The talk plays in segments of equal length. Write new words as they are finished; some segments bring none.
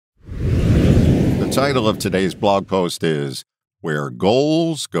title of today's blog post is Where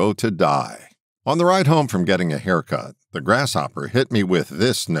Goals Go to Die. On the ride home from getting a haircut, the Grasshopper hit me with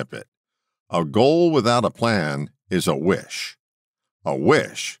this snippet. A goal without a plan is a wish. A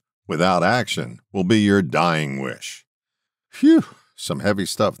wish without action will be your dying wish. Phew, some heavy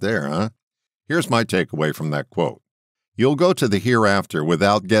stuff there, huh? Here's my takeaway from that quote. You'll go to the hereafter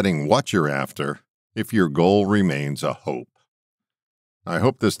without getting what you're after if your goal remains a hope. I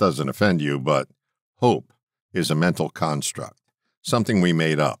hope this doesn't offend you, but hope is a mental construct, something we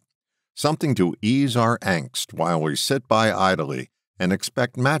made up, something to ease our angst while we sit by idly and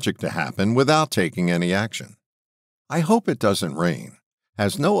expect magic to happen without taking any action. I hope it doesn't rain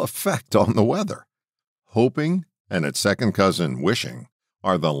has no effect on the weather. Hoping and its second cousin, wishing,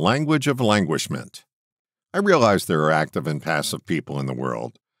 are the language of languishment. I realize there are active and passive people in the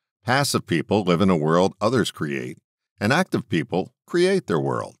world. Passive people live in a world others create, and active people create their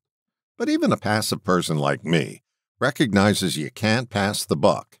world. But even a passive person like me recognizes you can't pass the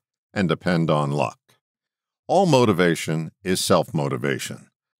buck and depend on luck. All motivation is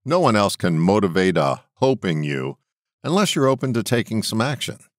self-motivation. No one else can motivate a hoping you unless you're open to taking some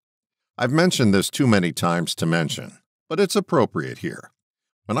action. I've mentioned this too many times to mention, but it's appropriate here.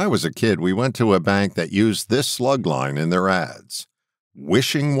 When I was a kid, we went to a bank that used this slug line in their ads.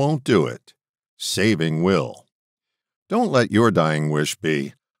 Wishing won't do it. Saving will. Don't let your dying wish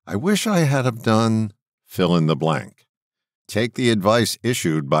be, I wish I had have done, fill in the blank. Take the advice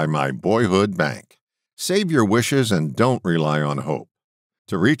issued by my boyhood bank. Save your wishes and don't rely on hope.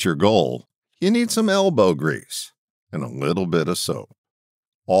 To reach your goal, you need some elbow grease and a little bit of soap.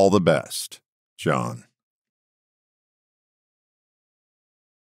 All the best, John.